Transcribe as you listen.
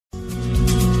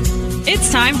It's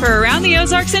time for Around the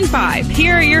Ozarks in 5.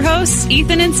 Here are your hosts,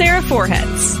 Ethan and Sarah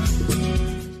Foreheads.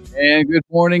 And good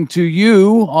morning to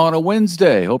you on a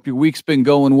Wednesday. Hope your week's been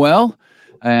going well.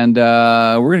 And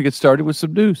we're going to get started with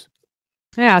some news.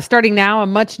 Yeah, starting now, a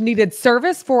much-needed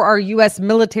service for our U.S.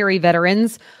 military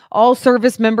veterans. All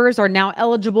service members are now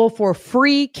eligible for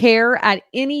free care at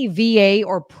any VA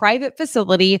or private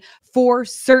facility for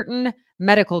certain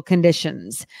medical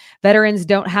conditions. Veterans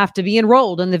don't have to be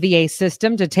enrolled in the VA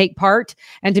system to take part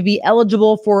and to be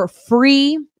eligible for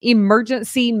free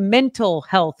emergency mental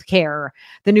health care.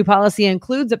 The new policy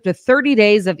includes up to 30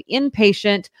 days of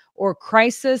inpatient or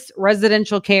crisis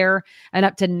residential care and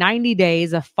up to 90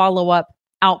 days of follow-up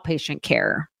outpatient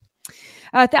care.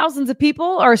 Thousands of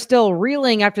people are still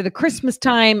reeling after the Christmas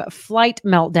time flight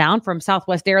meltdown from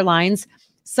Southwest Airlines.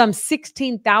 Some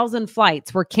 16,000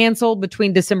 flights were canceled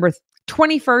between December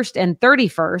 21st and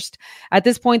 31st. At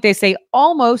this point, they say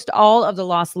almost all of the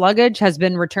lost luggage has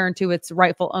been returned to its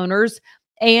rightful owners,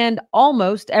 and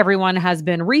almost everyone has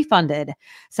been refunded.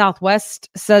 Southwest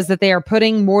says that they are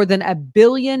putting more than $1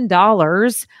 billion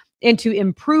into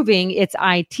improving its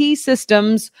IT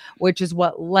systems, which is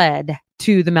what led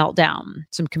to the meltdown.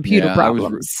 Some computer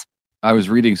problems. I was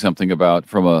reading something about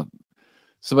from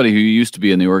somebody who used to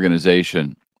be in the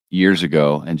organization years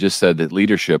ago and just said that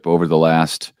leadership over the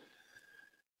last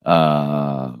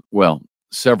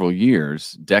several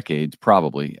years, decades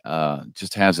probably,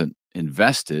 just hasn't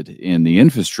invested in the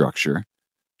infrastructure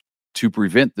to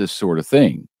prevent this sort of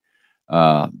thing.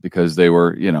 Because they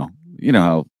were, you know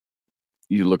how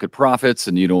you look at profits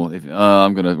and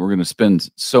we're gonna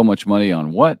spend so much money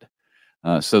on what,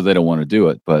 so they don't want to do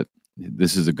it. But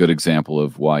this is a good example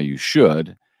of why you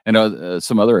should. And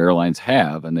some other airlines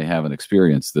have, and they haven't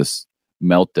experienced this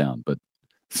meltdown, but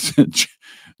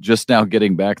just now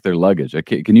getting back their luggage.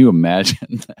 Can you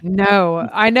imagine that? No,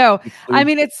 I know. I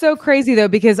mean, it's so crazy though,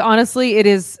 because honestly, it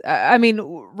is,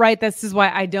 right. This is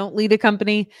why I don't lead a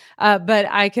company. But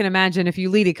I can imagine if you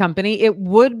lead a company, it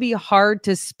would be hard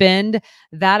to spend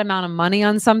that amount of money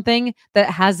on something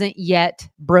that hasn't yet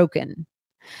broken.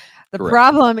 The Correct.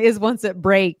 problem is once it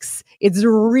breaks, it's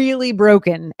really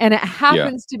broken, and it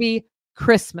happens to be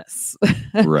Christmas,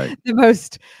 right? The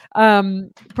most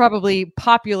probably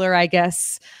popular, I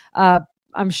guess,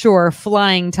 I'm sure,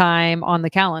 flying time on the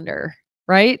calendar,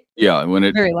 right? Yeah, when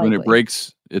it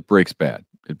breaks, it breaks bad.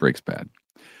 It breaks bad.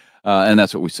 And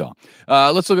that's what we saw.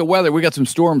 Let's look at weather. We got some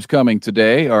storms coming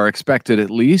today, are expected at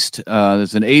least.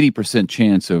 There's an 80%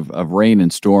 chance of rain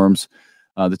and storms.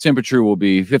 The temperature will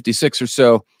be 56 or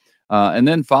so. And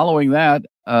then following that,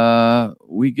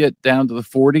 we get down to the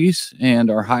 40s,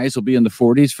 and our highs will be in the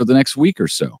 40s for the next week or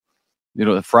so.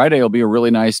 Friday will be a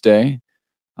really nice day.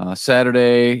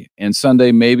 Saturday and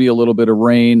Sunday, maybe a little bit of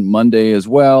rain. Monday as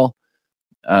well.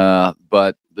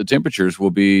 But the temperatures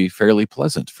will be fairly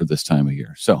pleasant for this time of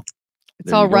year. So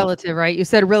it's all relative, right? You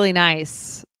said really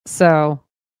nice. So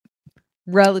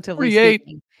relatively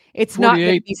speaking, it's 48. Not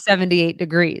going to be 78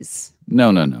 degrees.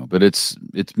 No. But it's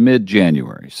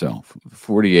mid-January, so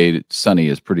 48 sunny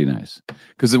is pretty nice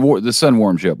because the sun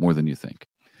warms you up more than you think.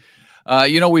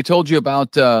 We told you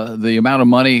about the amount of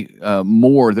money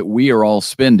more that we are all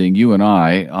spending, you and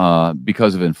I,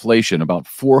 because of inflation. About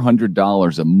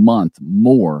 $400 a month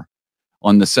more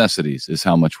on necessities is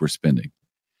how much we're spending.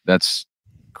 That's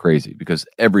crazy because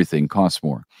everything costs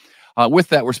more. With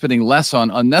that, we're spending less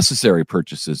on unnecessary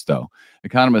purchases, though.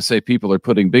 Economists say people are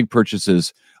putting big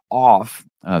purchases off,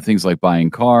 things like buying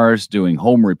cars, doing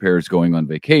home repairs, going on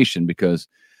vacation, because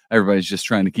everybody's just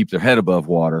trying to keep their head above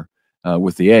water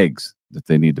with the eggs that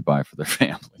they need to buy for their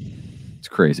family. It's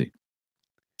crazy.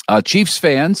 Chiefs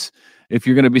fans, if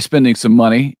you're going to be spending some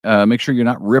money, make sure you're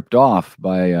not ripped off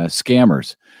by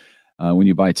scammers when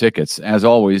you buy tickets. As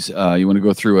always, you want to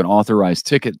go through an authorized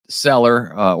ticket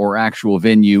seller or actual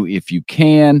venue if you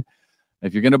can.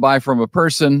 If you're going to buy from a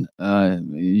person,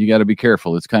 you got to be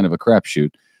careful. It's kind of a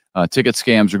crapshoot. Ticket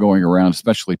scams are going around,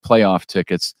 especially playoff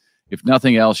tickets. If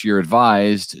nothing else, you're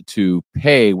advised to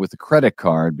pay with a credit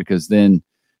card because then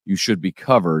you should be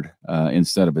covered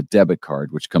instead of a debit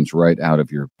card, which comes right out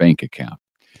of your bank account.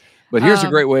 But here's a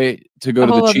great way to go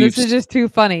to the Chiefs. This is just too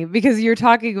funny because you're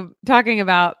talking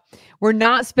about we're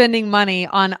not spending money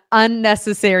on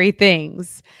unnecessary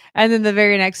things. And then the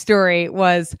very next story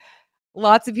was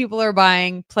lots of people are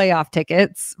buying playoff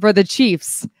tickets for the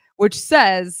Chiefs, which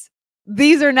says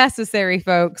these are necessary,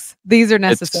 folks. These are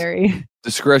necessary. It's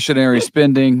discretionary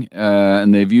spending,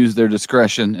 and they've used their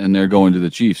discretion, and they're going to the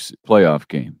Chiefs playoff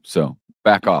game. So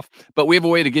back off. But we have a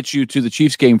way to get you to the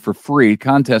Chiefs game for free.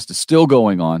 Contest is still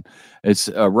going on. It's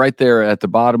right there at the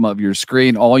bottom of your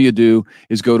screen. All you do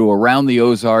is go to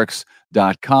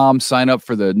AroundTheOzarks.com, sign up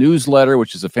for the newsletter,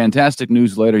 which is a fantastic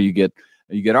newsletter. You get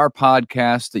our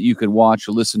podcast that you can watch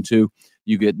or listen to.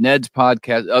 You get Ned's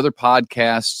podcast, other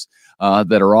podcasts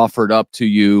that are offered up to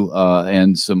you,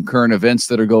 and some current events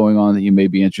that are going on that you may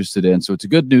be interested in. So it's a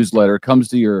good newsletter. It comes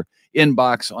to your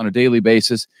inbox on a daily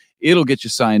basis. It'll get you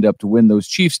signed up to win those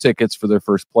Chiefs tickets for their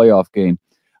first playoff game.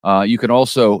 You can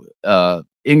also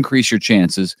increase your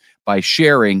chances by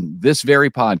sharing this very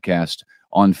podcast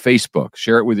on Facebook.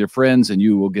 Share it with your friends, and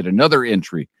you will get another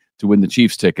entry to win the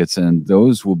Chiefs tickets. And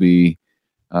those will be,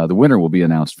 the winner will be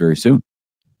announced very soon.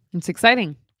 It's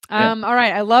exciting. Yeah. All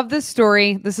right. I love this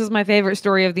story. This is my favorite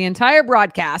story of the entire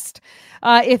broadcast.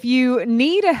 If you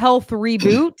need a health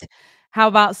reboot, how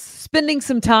about spending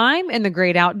some time in the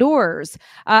great outdoors?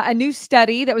 A new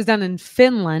study that was done in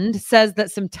Finland says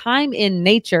that some time in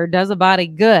nature does a body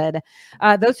good.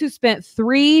 Those who spent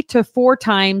 3 to 4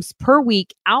 times per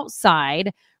week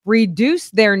outside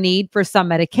reduced their need for some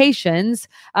medications,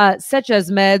 such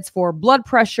as meds for blood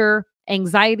pressure,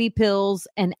 anxiety pills,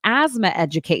 and asthma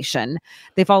education.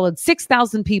 They followed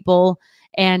 6,000 people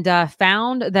and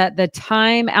found that the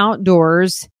time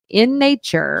outdoors in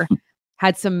nature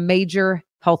had some major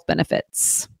health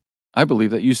benefits. I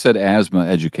believe that. You said asthma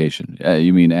education.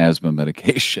 You mean asthma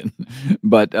medication.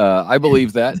 But I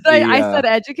believe that. I said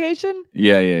education?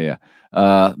 Yeah.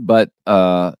 But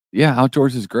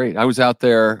outdoors is great. I was out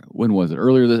there, when was it?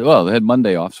 They had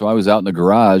Monday off. So I was out in the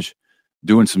garage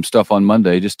doing some stuff on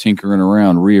Monday, just tinkering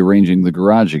around, rearranging the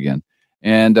garage again.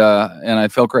 And I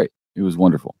felt great. It was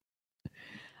wonderful.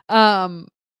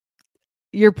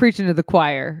 You're preaching to the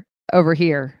choir over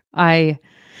here. I'm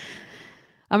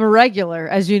a regular,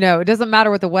 as you know. It doesn't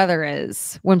matter what the weather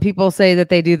is. When people say that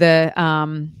they do the,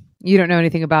 you don't know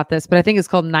anything about this, but I think it's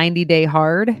called 90 Day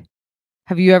Hard.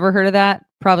 Have you ever heard of that?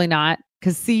 Probably not.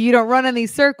 Because see, you don't run in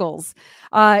these circles.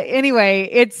 Anyway,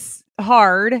 it's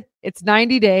hard. It's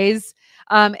 90 days.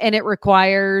 And it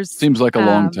requires... Seems like a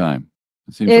long time.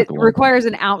 It requires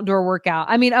an outdoor workout.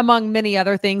 I mean, among many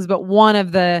other things, but one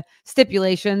of the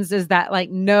stipulations is that, like,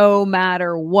 no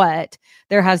matter what,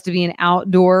 there has to be an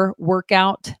outdoor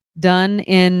workout done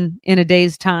in a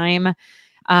day's time.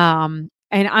 And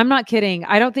I'm not kidding.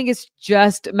 I don't think it's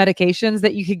just medications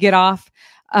that you could get off.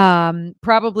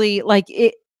 Probably like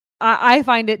it. I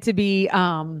find it to be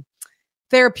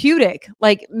therapeutic,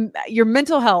 like your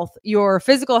mental health, your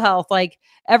physical health, like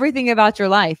everything about your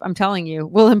life, I'm telling you,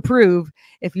 will improve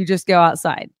if you just go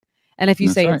outside. And if you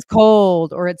say it's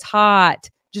cold or it's hot,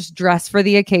 just dress for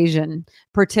the occasion.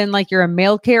 Pretend like you're a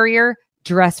mail carrier,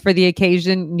 dress for the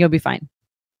occasion, and you'll be fine.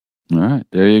 All right,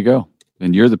 there you go.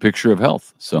 And you're the picture of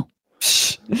health. So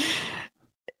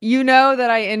you know that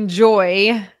I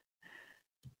enjoy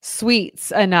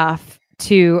sweets enough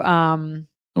to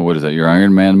what is that? Your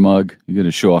Iron Man mug? You going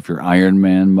to show off your Iron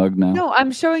Man mug now? No,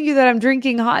 I'm showing you that I'm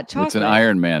drinking hot chocolate. It's an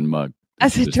Iron Man mug.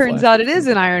 As it turns out, it is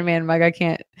an Iron Man mug. I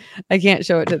can't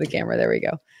show it to the camera. There we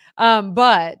go.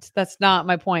 But that's not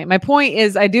my point. My point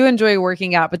is I do enjoy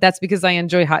working out, but that's because I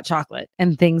enjoy hot chocolate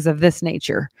and things of this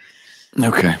nature.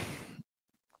 Okay.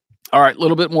 All right, a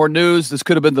little bit more news. This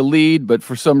could have been the lead, but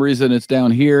for some reason it's down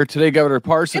here. Today, Governor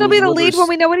Parson... It'll be the lead when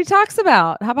we know what he talks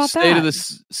about. How about State of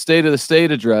the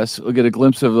State address. We'll get a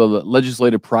glimpse of the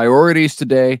legislative priorities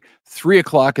today,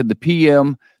 3:00 in the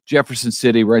p.m., Jefferson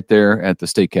City, right there at the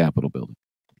state capitol building.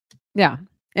 Yeah,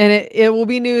 and it will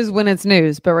be news when it's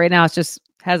news, but right now it just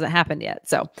hasn't happened yet.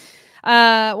 So...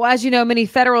 well, as you know, many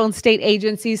federal and state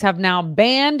agencies have now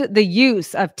banned the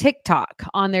use of TikTok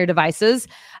on their devices.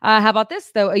 How about this,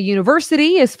 though? A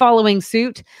university is following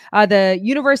suit. The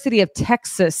University of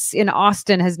Texas in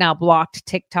Austin has now blocked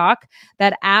TikTok.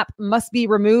 That app must be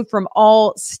removed from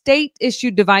all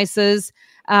state-issued devices,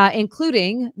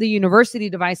 including the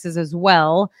university devices as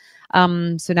well.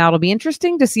 So now it'll be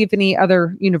interesting to see if any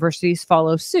other universities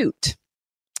follow suit.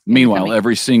 Meanwhile,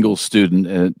 every single student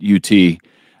at UT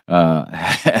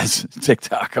has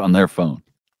TikTok on their phone.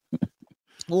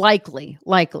 Likely.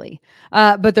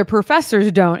 But their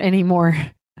professors don't anymore.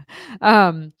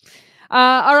 All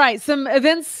right. Some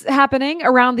events happening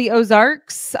around the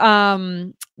Ozarks.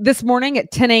 This morning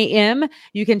at 10 a.m.,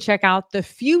 you can check out The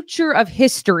Future of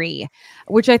History,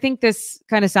 which I think this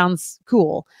kind of sounds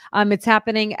cool. It's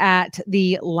happening at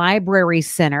the Library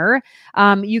Center.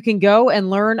 You can go and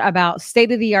learn about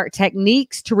state-of-the-art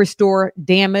techniques to restore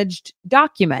damaged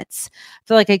documents. I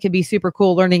feel like it could be super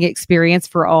cool learning experience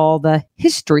for all the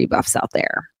history buffs out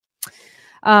there.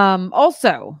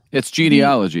 Also, it's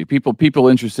genealogy. People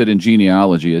interested in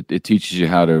genealogy. It teaches you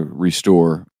how to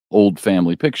restore old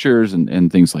family pictures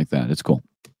and things like that. It's cool.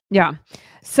 Yeah.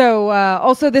 So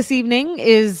also this evening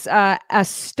is a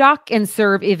stock and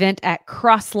serve event at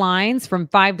Crosslines from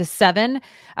 5 to 7.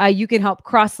 You can help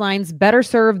Crosslines better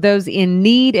serve those in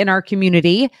need in our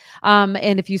community.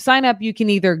 And if you sign up, you can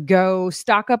either go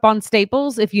stock up on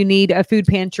staples if you need a food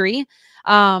pantry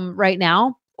right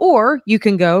now, or you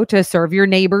can go to serve your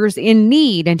neighbors in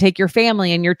need and take your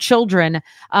family and your children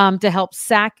to help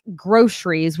sack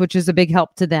groceries, which is a big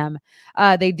help to them.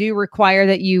 They do require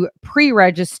that you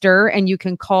pre-register, and you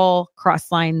can call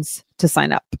Crosslines to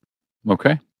sign up.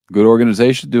 Okay. Good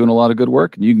organization doing a lot of good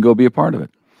work, and you can go be a part of it.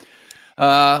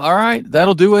 All right.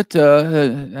 That'll do it.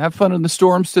 Have fun in the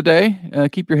storms today.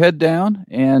 Keep your head down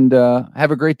and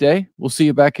have a great day. We'll see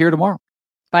you back here tomorrow.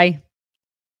 Bye.